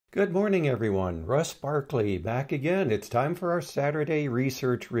Good morning, everyone. Russ Barkley back again. It's time for our Saturday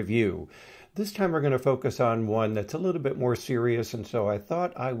research review. This time we're going to focus on one that's a little bit more serious, and so I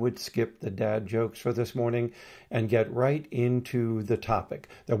thought I would skip the dad jokes for this morning and get right into the topic.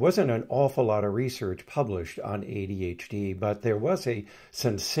 There wasn't an awful lot of research published on ADHD, but there was a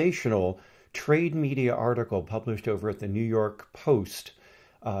sensational trade media article published over at the New York Post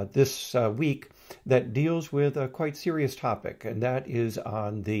this week that deals with a quite serious topic, and that is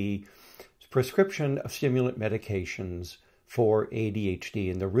on the prescription of stimulant medications for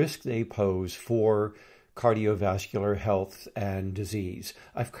ADHD and the risk they pose for cardiovascular health and disease.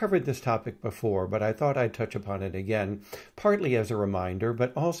 I've covered this topic before, but I thought I'd touch upon it again, partly as a reminder,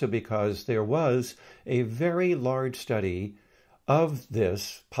 but also because there was a very large study of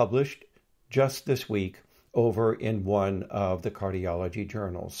this published just this week over in one of the cardiology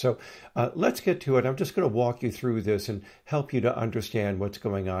journals. So let's get to it. I'm just going to walk you through this and help you to understand what's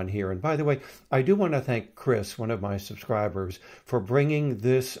going on here. And by the way, I do want to thank Chris, one of my subscribers, for bringing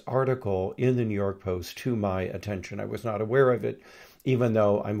this article in the New York Post to my attention. I was not aware of it, even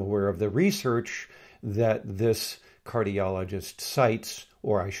though I'm aware of the research that this cardiologist cites,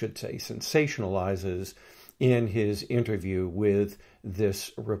 or I should say sensationalizes, in his interview with this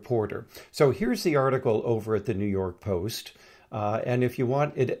reporter. So here's the article over at the New York Post. And if you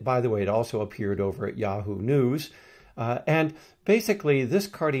want it, by the way, it also appeared over at Yahoo News. And basically, this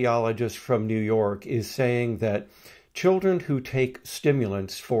cardiologist from New York is saying that children who take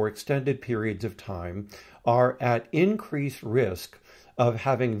stimulants for extended periods of time are at increased risk of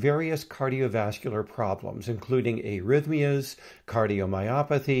having various cardiovascular problems, including arrhythmias,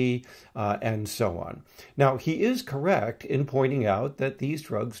 cardiomyopathy, and so on. Now, he is correct in pointing out that these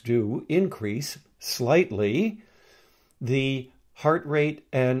drugs do increase slightly the heart rate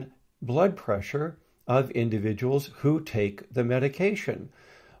and blood pressure of individuals who take the medication.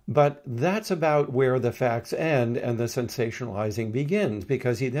 But that's about where the facts end and the sensationalizing begins,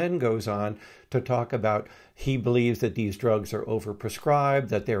 because he then goes on to talk about he believes that these drugs are overprescribed,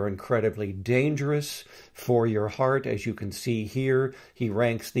 that they're incredibly dangerous for your heart. As you can see here, he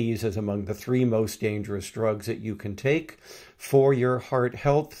ranks these as among the 3 most dangerous drugs that you can take for your heart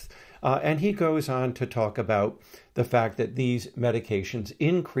health. And he goes on to talk about the fact that these medications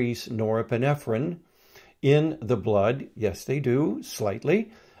increase norepinephrine in the blood. Yes, they do,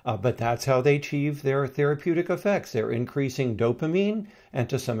 slightly. But that's how they achieve their therapeutic effects. They're increasing dopamine and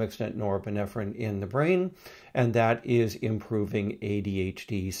to some extent norepinephrine in the brain, and that is improving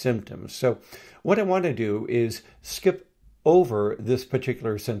ADHD symptoms. So what I want to do is skip over this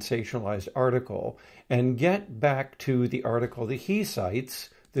particular sensationalized article and get back to the article that he cites,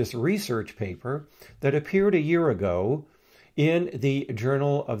 this research paper that appeared a year ago in the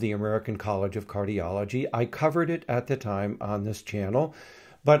Journal of the American College of Cardiology. I covered it at the time on this channel.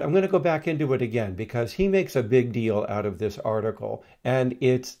 But I'm going to go back into it again because he makes a big deal out of this article, and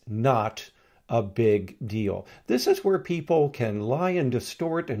it's not a big deal. This is where people can lie and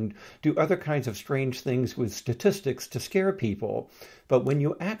distort and do other kinds of strange things with statistics to scare people. But when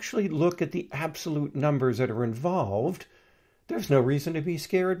you actually look at the absolute numbers that are involved, there's no reason to be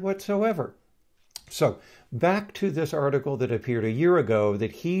scared whatsoever. So back to this article that appeared a year ago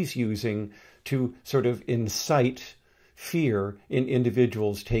that he's using to sort of incite fear in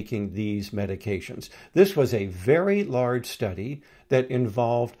individuals taking these medications. This was a very large study that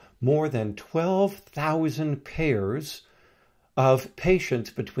involved more than 12,000 pairs of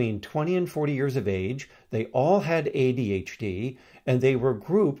patients between 20 and 40 years of age. They all had ADHD, and they were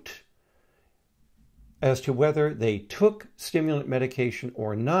grouped as to whether they took stimulant medication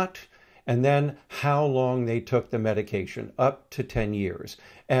or not, and then how long they took the medication, up to 10 years.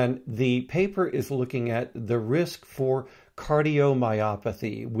 And the paper is looking at the risk for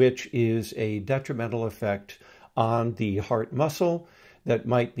cardiomyopathy, which is a detrimental effect on the heart muscle that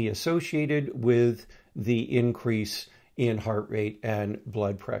might be associated with the increase in heart rate and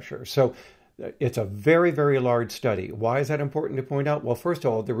blood pressure. So it's a very, very large study. Why is that important to point out? Well, first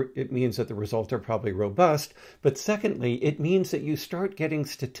of all, it means that the results are probably robust. But secondly, it means that you start getting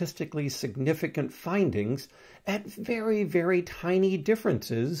statistically significant findings at very, very tiny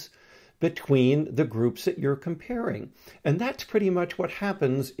differences between the groups that you're comparing. And that's pretty much what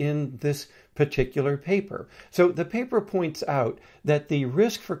happens in this particular paper. So the paper points out that the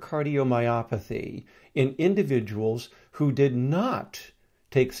risk for cardiomyopathy in individuals who did not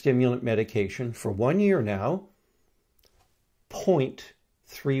take stimulant medication for 1 year now,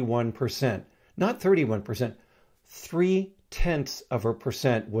 0.31%, not 31%,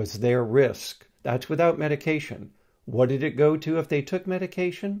 0.3% was their risk. That's without medication. What did it go to if they took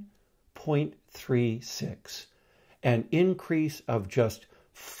medication? 0.36, an increase of just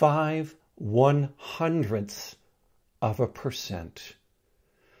 0.05%.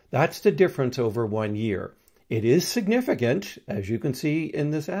 That's the difference over 1 year. It is significant, as you can see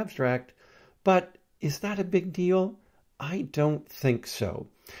in this abstract, but is that a big deal? I don't think so.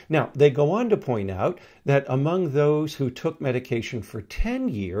 Now, they go on to point out that among those who took medication for 10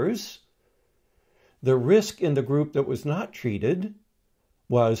 years, the risk in the group that was not treated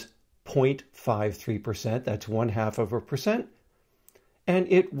was 0.53%, that's 0.5%,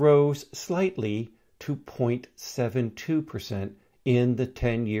 and it rose slightly to 0.72% in the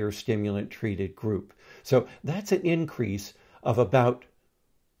 10-year stimulant-treated group. So that's an increase of about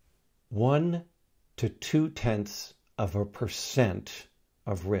 1 to 0.2%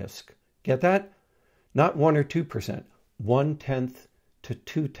 of risk. Get that? Not 1 or 2%, 0.1 to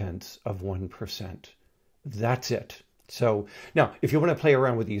 0.2%. That's it. So now, if you want to play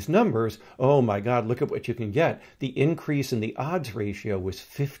around with these numbers, oh my God, look at what you can get. The increase in the odds ratio was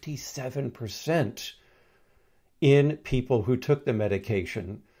 57% in people who took the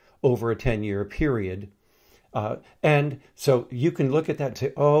medication over a 10-year period. And so you can look at that and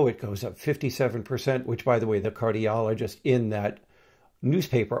say, oh, it goes up 57%, which, by the way, the cardiologist in that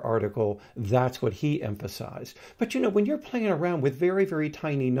newspaper article, that's what he emphasized. But, when you're playing around with very, very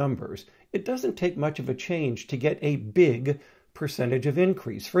tiny numbers, it doesn't take much of a change to get a big percentage of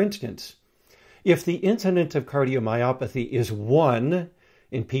increase. For instance, if the incidence of cardiomyopathy is 1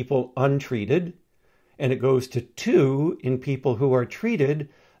 in people untreated, and it goes to 2 in people who are treated,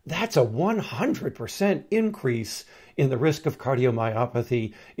 that's a 100% increase in the risk of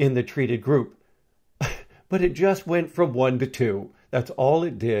cardiomyopathy in the treated group. But it just went from 1 to 2. That's all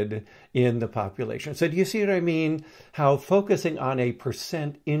it did in the population. So do you see what I mean? How focusing on a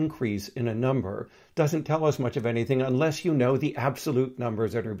percent increase in a number doesn't tell us much of anything unless you know the absolute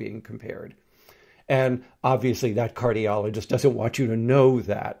numbers that are being compared. And obviously that cardiologist doesn't want you to know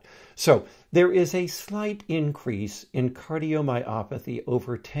that. So there is a slight increase in cardiomyopathy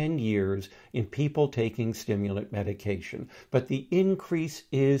over 10 years in people taking stimulant medication, but the increase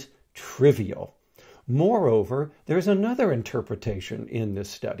is trivial. Moreover, there's another interpretation in this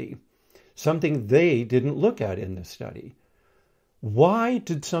study, something they didn't look at in this study. Why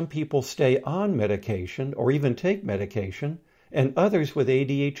did some people stay on medication or even take medication and others with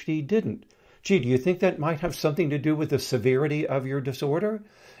ADHD didn't? Gee, do you think that might have something to do with the severity of your disorder?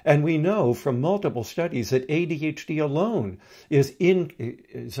 And we know from multiple studies that ADHD alone is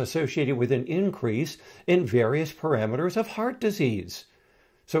associated with an increase in various parameters of heart disease.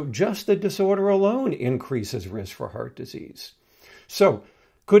 So just the disorder alone increases risk for heart disease. So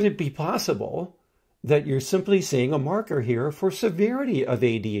could it be possible that you're simply seeing a marker here for severity of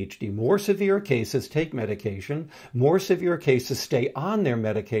ADHD? More severe cases take medication, more severe cases stay on their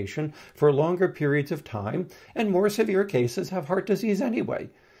medication for longer periods of time, and more severe cases have heart disease anyway.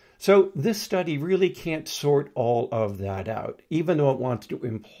 So this study really can't sort all of that out. Even though it wants to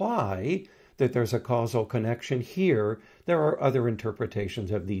imply that there's a causal connection here, there are other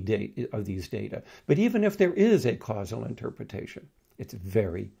interpretations of these data. But even if there is a causal interpretation, it's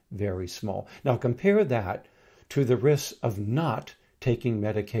very, very small. Now compare that to the risks of not taking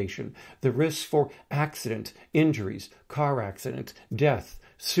medication, the risks for accidents, injuries, car accidents, death,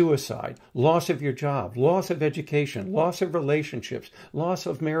 suicide, loss of your job, loss of education, loss of relationships, loss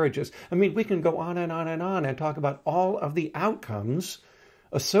of marriages. I mean, we can go on and on and on and talk about all of the outcomes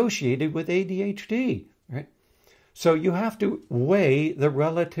associated with ADHD, right? So you have to weigh the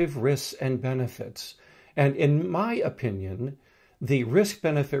relative risks and benefits. And in my opinion, the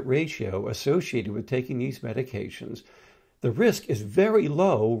risk-benefit ratio associated with taking these medications, the risk is very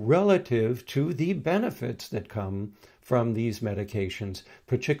low relative to the benefits that come from these medications,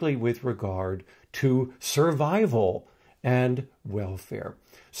 particularly with regard to survival and welfare.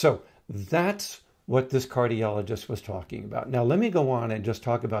 So that's what this cardiologist was talking about. Now, let me go on and just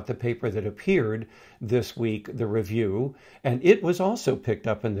talk about the paper that appeared this week, the review, and it was also picked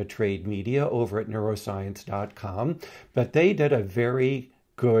up in the trade media over at neuroscience.com, but they did a very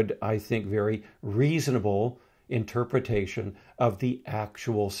good, I think, very reasonable interpretation of the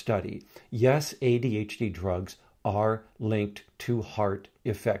actual study. Yes, ADHD drugs are linked to heart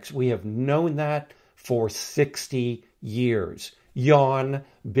effects. We have known that for 60 years. Yawn,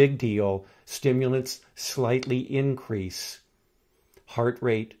 big deal. Stimulants slightly increase heart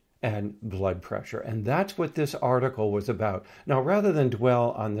rate and blood pressure. And that's what this article was about. Now, rather than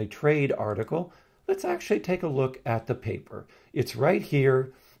dwell on the trade article, let's actually take a look at the paper. It's right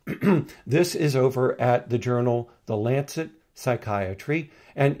here. This is over at the journal The Lancet Psychiatry,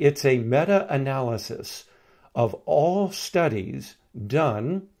 and it's a meta-analysis of all studies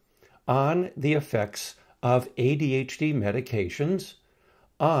done on the effects of ADHD medications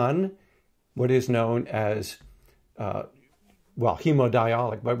on what is known as,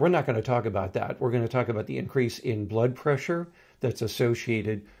 hemodialic, but we're not going to talk about that. We're going to talk about the increase in blood pressure that's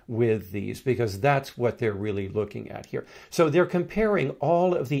associated with these, because that's what they're really looking at here. So they're comparing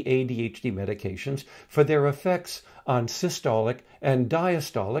all of the ADHD medications for their effects on systolic and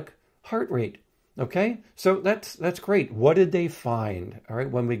diastolic heart rate. Okay, so that's great. What did they find? All right,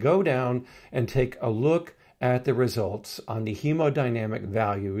 when we go down and take a look at the results on the hemodynamic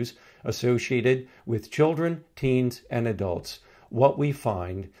values associated with children, teens, and adults, what we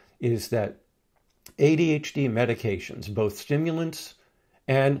find is that ADHD medications, both stimulants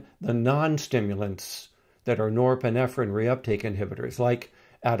and the non-stimulants that are norepinephrine reuptake inhibitors like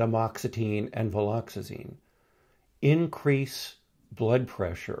atomoxetine and viloxazine, increase blood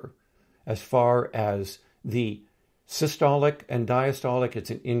pressure. As far as the systolic and diastolic, it's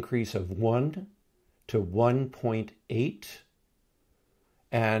an increase of 1 to 1.8.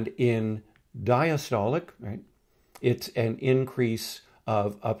 And in diastolic, right, it's an increase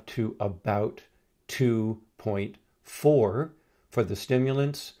of up to about 2.4 for the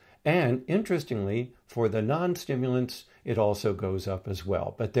stimulants. And interestingly, for the non-stimulants, it also goes up as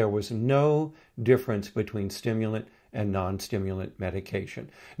well. But there was no difference between stimulant and non-stimulant medication.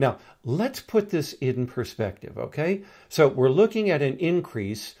 Now, let's put this in perspective, okay? So we're looking at an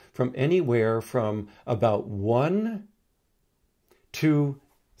increase from anywhere from about 1 to,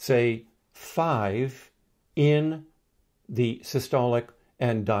 say, 5 in the systolic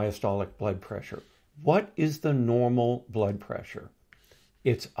and diastolic blood pressure. What is the normal blood pressure?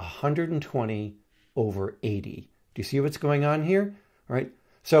 It's 120 over 80. Do you see what's going on here? All right.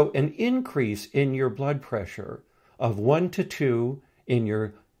 So an increase in your blood pressure of 1 to 2 in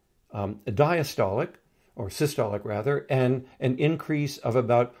your diastolic, or systolic rather, and an increase of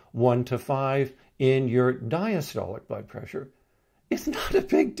about 1 to 5 in your diastolic blood pressure, it's not a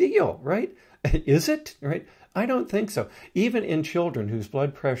big deal, right? Is it? Right? I don't think so. Even in children whose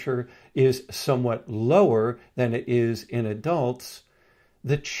blood pressure is somewhat lower than it is in adults,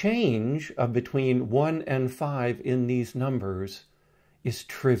 the change of between 1 and 5 in these numbers is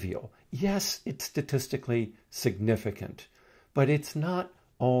trivial. Yes, it's statistically significant, but it's not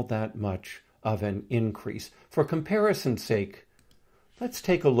all that much of an increase. For comparison's sake, let's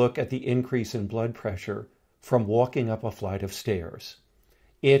take a look at the increase in blood pressure from walking up a flight of stairs.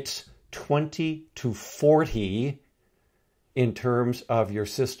 It's 20 to 40 in terms of your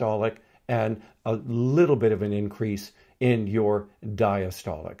systolic and a little bit of an increase in your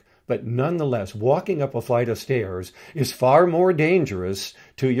diastolic. But nonetheless, walking up a flight of stairs is far more dangerous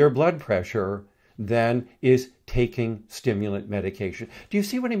to your blood pressure than is taking stimulant medication. Do you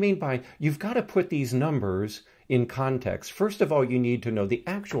see what I mean by you've got to put these numbers in context? First of all, you need to know the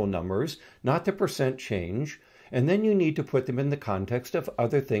actual numbers, not the percent change. And then you need to put them in the context of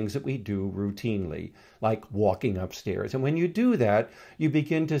other things that we do routinely, like walking upstairs. And when you do that, you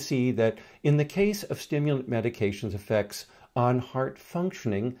begin to see that in the case of stimulant medications' effects on heart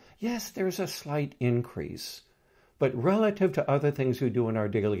functioning, yes, there's a slight increase. But relative to other things we do in our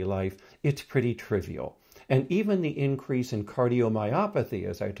daily life, it's pretty trivial. And even the increase in cardiomyopathy,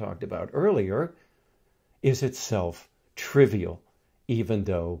 as I talked about earlier, is itself trivial, even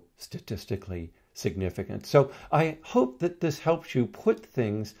though statistically significant. So I hope that this helps you put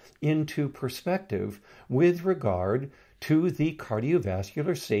things into perspective with regard to the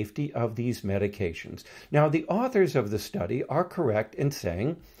cardiovascular safety of these medications. Now, the authors of the study are correct in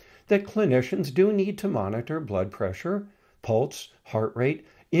saying that clinicians do need to monitor blood pressure, pulse, heart rate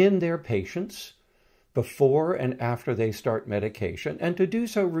in their patients before and after they start medication, and to do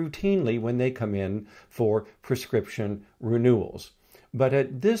so routinely when they come in for prescription renewals. But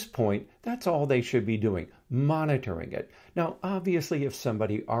at this point, that's all they should be doing, monitoring it. Now, obviously, if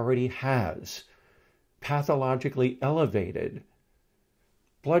somebody already has pathologically elevated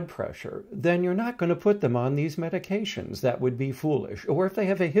blood pressure, then you're not going to put them on these medications. That would be foolish. Or if they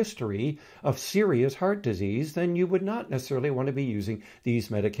have a history of serious heart disease, then you would not necessarily want to be using these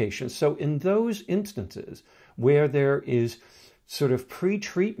medications. So in those instances where there is sort of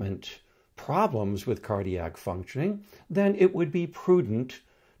pre-treatment problems with cardiac functioning, then it would be prudent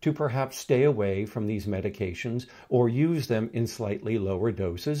to perhaps stay away from these medications or use them in slightly lower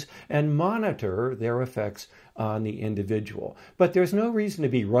doses and monitor their effects on the individual. But there's no reason to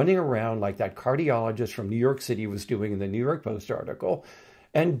be running around like that cardiologist from New York City was doing in the New York Post article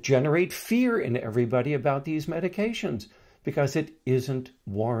and generate fear in everybody about these medications, because it isn't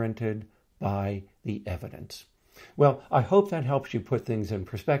warranted by the evidence. Well, I hope that helps you put things in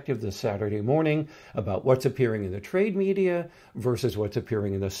perspective this Saturday morning about what's appearing in the trade media versus what's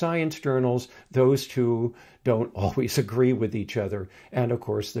appearing in the science journals. Those two don't always agree with each other. And of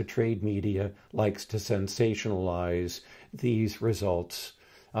course, the trade media likes to sensationalize these results,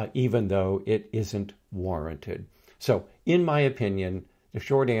 even though it isn't warranted. So, in my opinion, the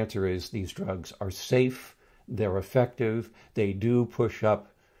short answer is these drugs are safe, they're effective, they do push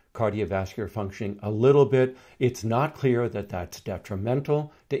up cardiovascular functioning a little bit. It's not clear that that's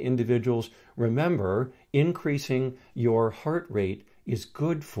detrimental to individuals. Remember, increasing your heart rate is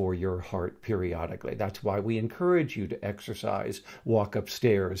good for your heart periodically. That's why we encourage you to exercise, walk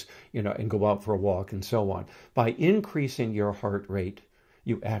upstairs, and go out for a walk and so on. By increasing your heart rate,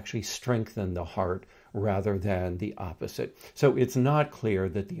 you actually strengthen the heart rather than the opposite. So it's not clear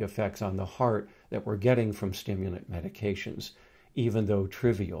that the effects on the heart that we're getting from stimulant medications, even though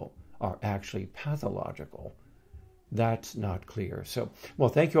trivial, are actually pathological. That's not clear. So, well,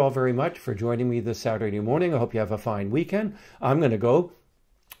 thank you all very much for joining me this Saturday morning. I hope you have a fine weekend. I'm going to go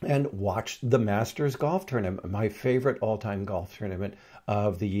and watch the Masters golf tournament, my favorite all-time golf tournament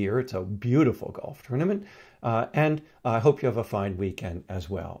of the year. It's a beautiful golf tournament. And I hope you have a fine weekend as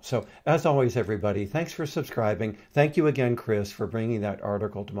well. So, as always, everybody, thanks for subscribing. Thank you again, Chris, for bringing that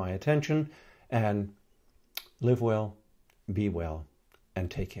article to my attention. And live well, be well,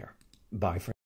 and take care. Bye for now.